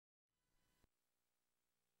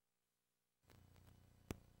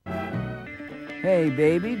Hey,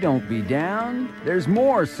 baby, don't be down. There's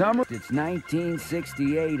more summer. It's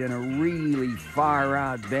 1968 and a really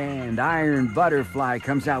far-out band, Iron Butterfly,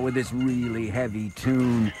 comes out with this really heavy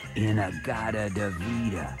tune,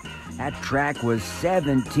 In-A-Gadda-Da-Vida. That track was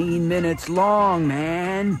 17 minutes long,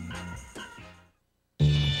 man.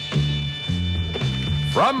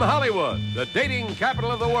 From Hollywood, the dating capital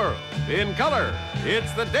of the world, in color,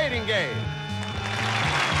 it's The Dating Game.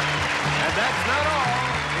 And that's not all.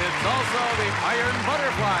 It's also the Iron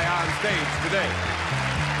Butterfly on stage today.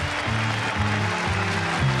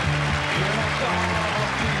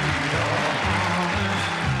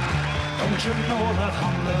 Don't you know that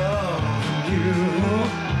I'm loving you?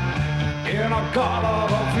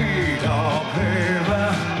 In-A-Gadda-Da-Vida, baby.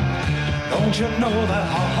 Don't you know that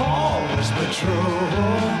I'll always be true?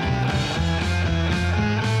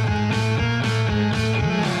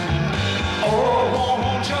 Oh,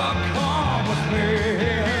 won't you come with me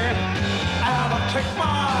and take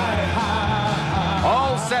my hand?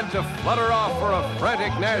 All set to flutter off for a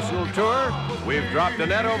frantic national tour, we've dropped a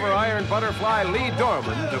net over Iron Butterfly Lee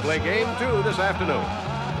Dorman to play Game 2 this afternoon.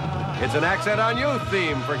 It's an Accent on Youth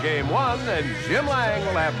theme for Game 1, and Jim Lang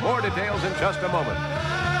will have more details in just a moment.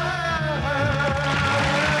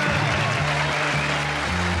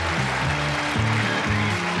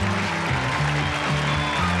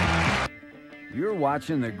 You're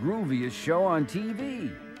watching the grooviest show on TV.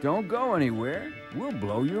 Don't go anywhere. We'll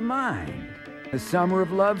blow your mind. A Summer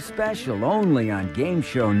of Love special only on Game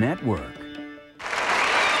Show Network.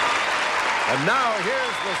 And now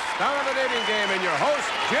here's the star of the dating game and your host,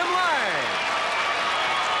 Jim Lang.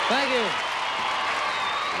 Thank you.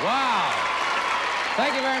 Wow.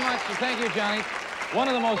 Thank you very much, and thank you, Johnny. One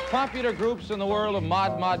of the most popular groups in the world of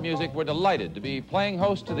mod music. We're delighted to be playing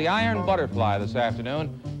host to the Iron Butterfly this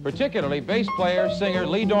afternoon, particularly bass player, singer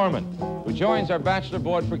Lee Dorman, who joins our bachelor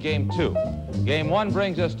board for Game 2. Game 1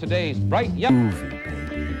 brings us today's bright young...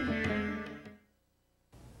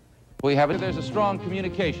 There's a strong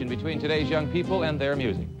communication between today's young people and their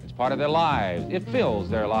music. It's part of their lives. It fills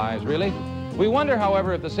their lives, really. We wonder,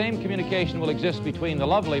 however, if the same communication will exist between the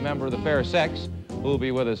lovely member of the fair sex, who'll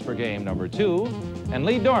be with us for Game number 2, and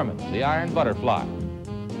Lee Dorman, the Iron Butterfly.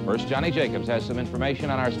 First, Johnny Jacobs has some information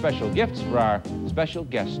on our special gifts for our special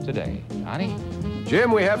guest today. Johnny?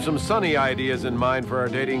 Jim, we have some sunny ideas in mind for our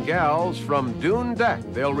dating gals. From Dune Deck,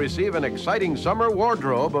 they'll receive an exciting summer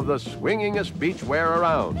wardrobe of the swingingest beach wear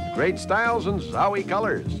around. Great styles and zowie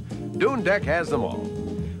colors. Dune Deck has them all.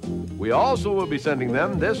 We also will be sending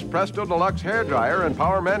them this Presto Deluxe hairdryer and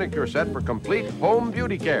power manicure set for complete home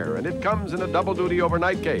beauty care, and it comes in a double-duty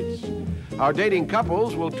overnight case. Our dating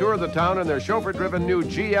couples will tour the town in their chauffeur-driven new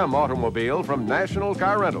GM automobile from National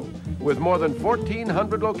Car Rental, with more than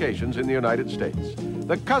 1,400 locations in the United States.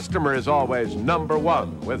 The customer is always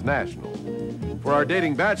 #1 with National. For our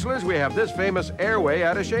dating bachelors, we have this famous Airway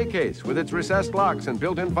attaché case with its recessed locks and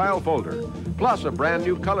built-in file folder, plus a brand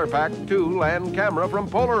new Color Pack 2 land camera from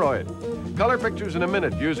Polaroid. Color pictures in a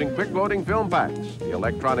minute using quick-loading film packs. The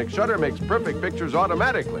electronic shutter makes perfect pictures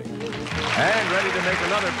automatically. And ready to make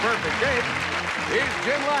another perfect date, here's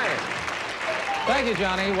Jim Lang. Thank you,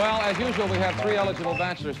 Johnny. Well, as usual, we have 3 eligible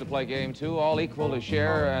bachelors to play Game 2, all equal to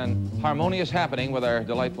share an harmonious happening with our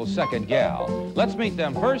delightful second gal. Let's meet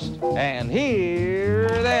them first, and here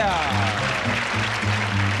they are.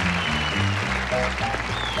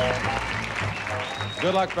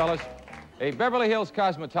 Good luck, fellas. A Beverly Hills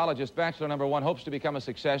cosmetologist, bachelor number 1, hopes to become a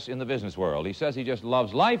success in the business world. He says he just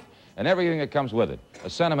loves life and everything that comes with it, a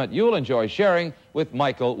sentiment you'll enjoy sharing with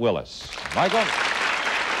Michael Willis. Michael,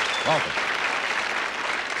 welcome.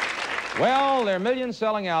 Well, their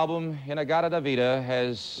million-selling album, In-A-Gadda-Da-Vida,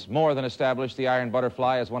 has more than established the Iron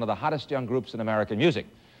Butterfly as one of the hottest young groups in American music.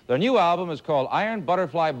 Their new album is called Iron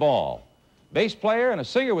Butterfly Ball. Bass player and a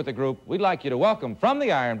singer with the group, we'd like you to welcome from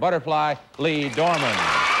the Iron Butterfly, Lee Dorman.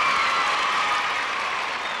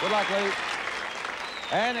 Good luck, Lee.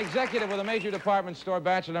 An executive with a major department store,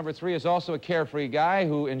 bachelor number 3, is also a carefree guy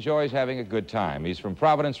who enjoys having a good time. He's from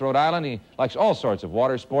Providence, Rhode Island. He likes all sorts of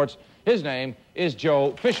water sports. His name is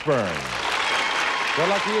Joe Fishburne. Good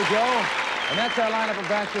luck to you, Joe. And that's our lineup of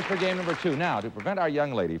bachelors for Game number 2. Now, to prevent our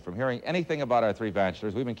young lady from hearing anything about our 3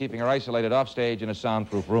 bachelors, we've been keeping her isolated off stage in a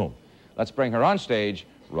soundproof room. Let's bring her on stage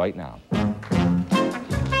right now.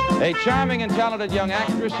 A charming and talented young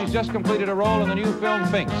actress, she's just completed a role in the new film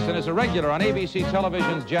Finks and is a regular on ABC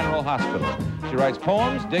Television's General Hospital. She writes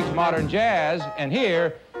poems, digs modern jazz, and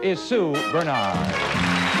here is Sue Bernard.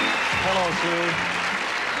 Hello, Sue.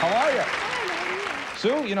 How are you?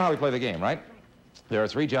 Sue, you know how we play the game, right? There are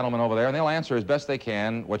 3 gentlemen over there, and they'll answer as best they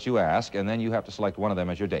can what you ask, and then you have to select one of them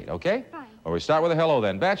as your date, okay? Fine. Well, we start with a hello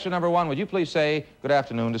then. Bachelor number 1, would you please say good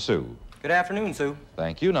afternoon to Sue? Good afternoon, Sue.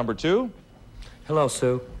 Thank you. Number 2? Hello,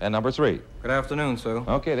 Sue. And number 3? Good afternoon, Sue.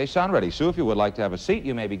 Okay, they sound ready. Sue, if you would like to have a seat,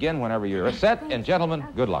 you may begin whenever you're set. And gentlemen,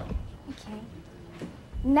 good luck. Okay.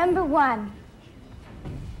 Number 1.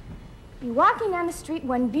 You're walking down the street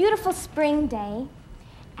one beautiful spring day,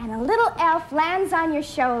 and a little elf lands on your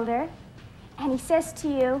shoulder, and he says to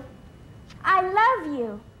you, I love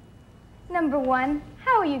you. Number 1,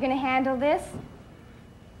 how are you going to handle this?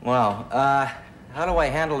 Wow. How do I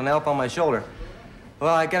handle an elf on my shoulder?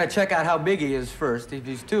 Well, I gotta check out how big he is first. If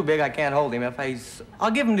he's too big, I can't hold him.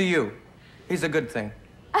 I'll give him to you. He's a good thing.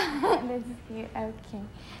 This is cute. Okay.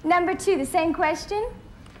 Number 2, the same question?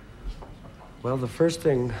 Well, the first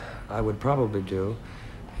thing I would probably do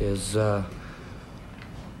is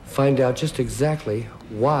find out just exactly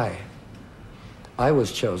why I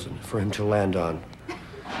was chosen for him to land on.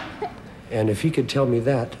 And if he could tell me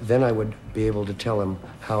that, then I would be able to tell him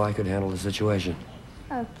how I could handle the situation.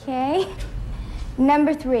 Okay.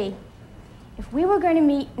 Number 3, if we were going to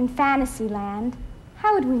meet in Fantasyland,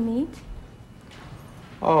 how would we meet?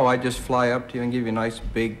 Oh, I'd just fly up to you and give you a nice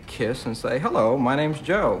big kiss and say, hello, my name's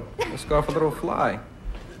Joe. Let's go for a little fly.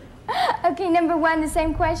 Okay, number 1, the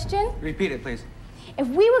same question? Repeat it, please. If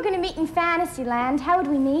we were going to meet in Fantasyland, how would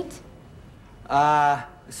we meet?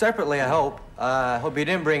 Separately, I hope. I hope you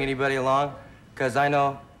didn't bring anybody along, because I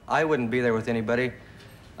know I wouldn't be there with anybody.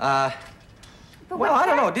 Well, I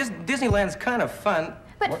don't know. Disneyland's kind of fun.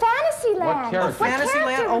 But Fantasyland. What character?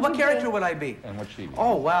 Fantasyland? Oh, what character would I be? And what's she be?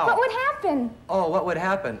 Oh, wow. What would happen? Oh, what would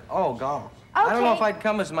happen? Oh, God. I don't know Okay. if I'd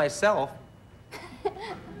come as myself.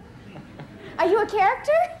 Are you a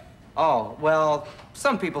character? Oh, well,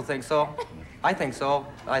 some people think so. I think so,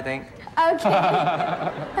 I think.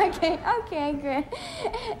 Okay. Okay, good.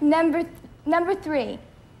 Number 3.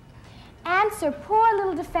 Ants are poor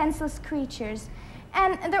little defenseless creatures.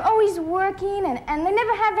 And they're always working, and they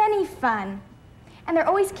never have any fun. And they're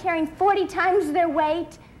always carrying 40 times their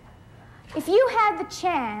weight. If you had the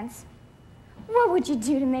chance, what would you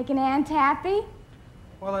do to make an ant happy?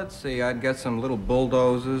 Well, let's see. I'd get some little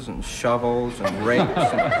bulldozers and shovels and rakes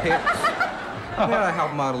and picks. Yeah, I'd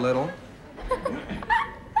help them out a little.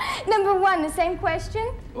 Number 1, the same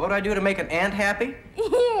question? What would I do to make an ant happy?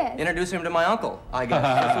 Yes. Introduce him to my uncle, I guess.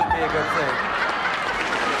 This would be a good thing.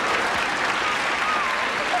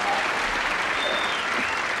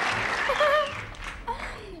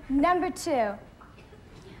 Number 2.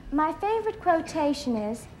 My favorite quotation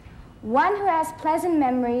is, one who has pleasant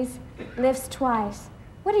memories lives twice.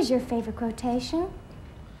 What is your favorite quotation?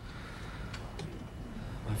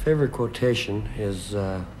 My favorite quotation is,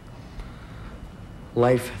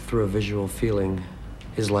 life through a visual feeling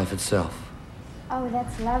is life itself. Oh,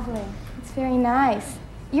 that's lovely. It's very nice.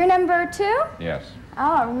 You're number 2? Yes.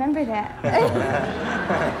 Oh, I remember that.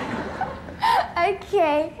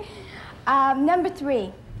 Okay. Number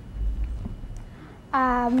 3.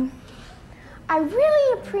 I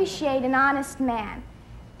really appreciate an honest man.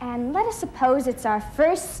 And let us suppose it's our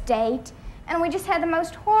first date, and we just had the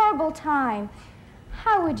most horrible time.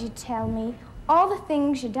 How would you tell me all the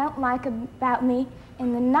things you don't like about me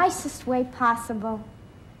in the nicest way possible?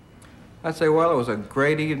 I'd say, well, it was a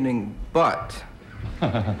great evening, but...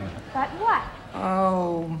 But what?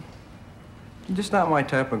 Oh, just not my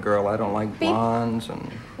type of girl. I don't like blondes, and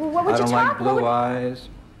Well, what would I you don't like talk- what blue would- eyes.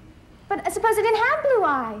 But suppose I didn't have blue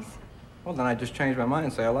eyes. Well, then I just change my mind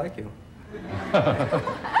and say I like you.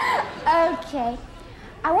 Okay.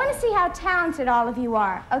 I want to see how talented all of you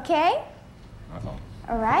are, okay? Uh-oh.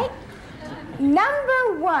 All right?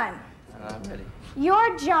 Number 1, I'm ready.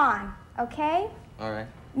 you're John, okay? All right.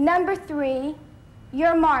 Number 3,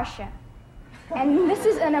 you're Marcia. And this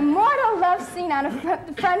is an immortal love scene on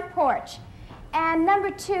the front porch. And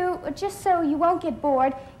number 2, just so you won't get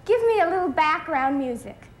bored, give me a little background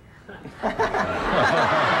music.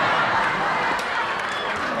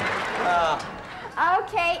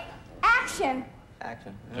 Okay, action.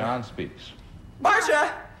 Action. John speaks.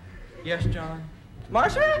 Marcia! Yes, John.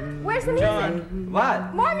 Marcia? Where's the music?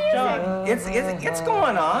 What? More music. It's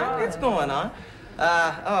going on. It's going on.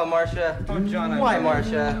 Oh, Marcia. Oh, John, Why,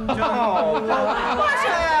 Marcia? Oh,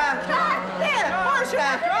 Marcia! There,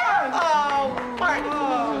 Marcia! Oh,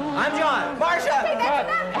 I'm John. Marcia!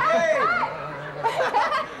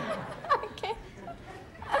 Okay.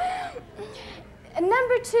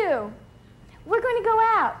 Number 2, we're going to go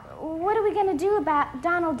out. What are we going to do about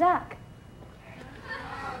Donald Duck?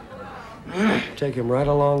 Take him right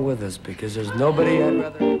along with us, because there's nobody I'd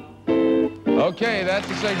rather... Okay, that's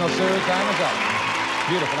the signal, Sue. Time is up.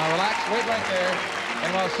 Beautiful. Now relax, wait right there.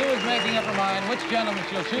 And while Sue is making up her mind which gentleman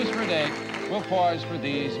she'll choose for a date, we'll pause for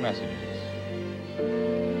these messages.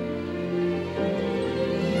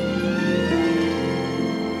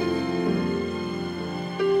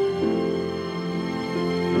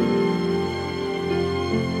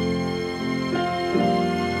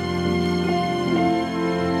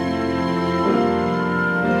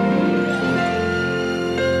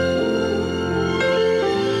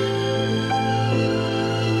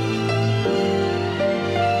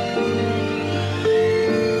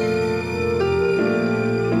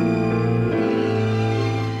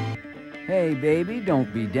 Hey, baby,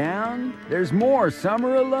 don't be down. There's more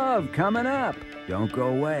Summer of Love coming up. Don't go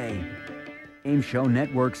away. Game Show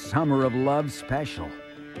Network's Summer of Love special.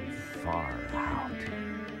 Far out.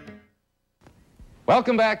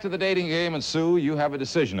 Welcome back to the dating game, and Sue, you have a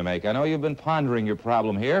decision to make. I know you've been pondering your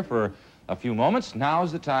problem here for a few moments.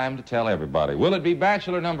 Now's the time to tell everybody. Will it be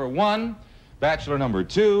bachelor number 1, bachelor number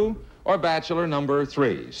 2, or bachelor number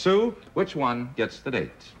 3? Sue, which one gets the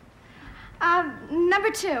date? Number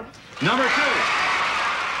 2. Number 2. All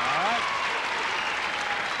right.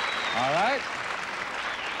 All right.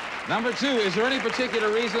 Number 2. Is there any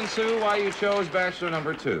particular reason, Sue, why you chose bachelor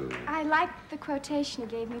number 2? I liked the quotation he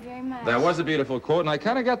gave me very much. That was a beautiful quote, and I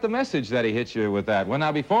kind of got the message that he hit you with that. Well,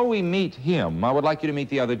 now, before we meet him, I would like you to meet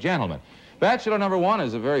the other gentleman. Bachelor number 1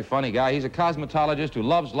 is a very funny guy. He's a cosmetologist who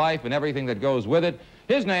loves life and everything that goes with it.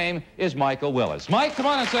 His name is Michael Willis. Mike, come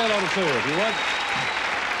on and say hello to Sue, if you would.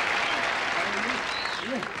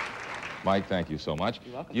 Mike, thank you so much.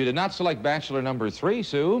 You're welcome. You did not select bachelor number 3,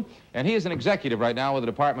 Sue, and he is an executive right now with a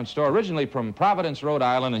department store originally from Providence, Rhode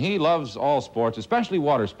Island, and he loves all sports, especially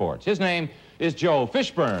water sports. His name is Joe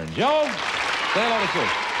Fishburne. Joe, say hello to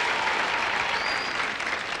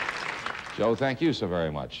Sue. Joe, thank you so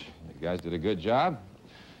very much. You guys did a good job.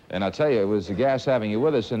 And I'll tell you, it was a gas having you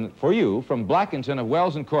with us. And for you, from Blackington of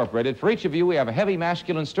Wells Incorporated, for each of you, we have a heavy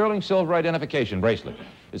masculine sterling silver identification bracelet.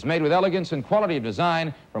 It's made with elegance and quality of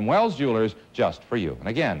design from Wells Jewelers, just for you. And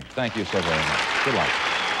again, thank you so very much. Good luck.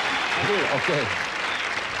 Okay.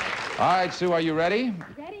 All right, Sue, are you ready?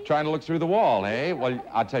 Ready. Trying to look through the wall, eh? Well,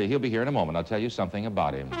 I'll tell you, he'll be here in a moment. I'll tell you something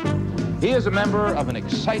about him. He is a member of an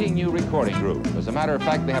exciting new recording group. As a matter of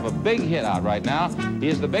fact, they have a big hit out right now. He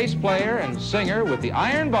is the bass player and singer with the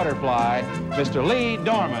Iron Butterfly, Mr. Lee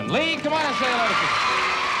Dorman. Lee, come on and say hello to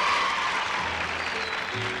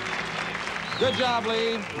us. Good job,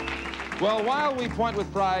 Lee. Well, while we point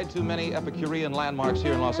with pride to many Epicurean landmarks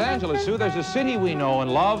here in Los Angeles, Sue, there's a city we know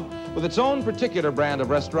and love with its own particular brand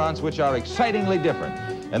of restaurants which are excitingly different.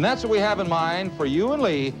 And that's what we have in mind for you and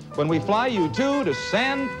Lee when we fly you to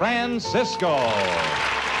San Francisco.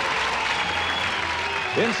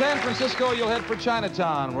 In San Francisco, you'll head for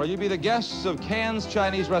Chinatown, where you'll be the guests of Cannes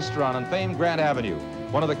Chinese Restaurant on famed Grant Avenue.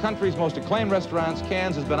 One of the country's most acclaimed restaurants,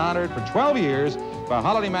 Cannes has been honored for 12 years by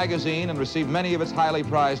Holiday Magazine and received many of its highly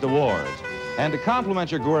prized awards. And to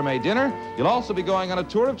complement your gourmet dinner, you'll also be going on a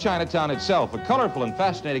tour of Chinatown itself, a colorful and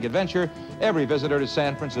fascinating adventure every visitor to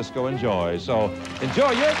San Francisco enjoys. So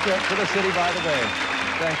enjoy your trip to the city by the bay.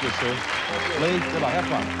 Thank you, Sue. Lee, good luck. Have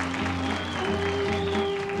fun.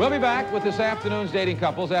 We'll be back with this afternoon's dating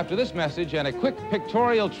couples after this message and a quick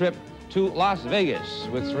pictorial trip to Las Vegas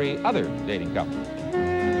with 3 other dating couples.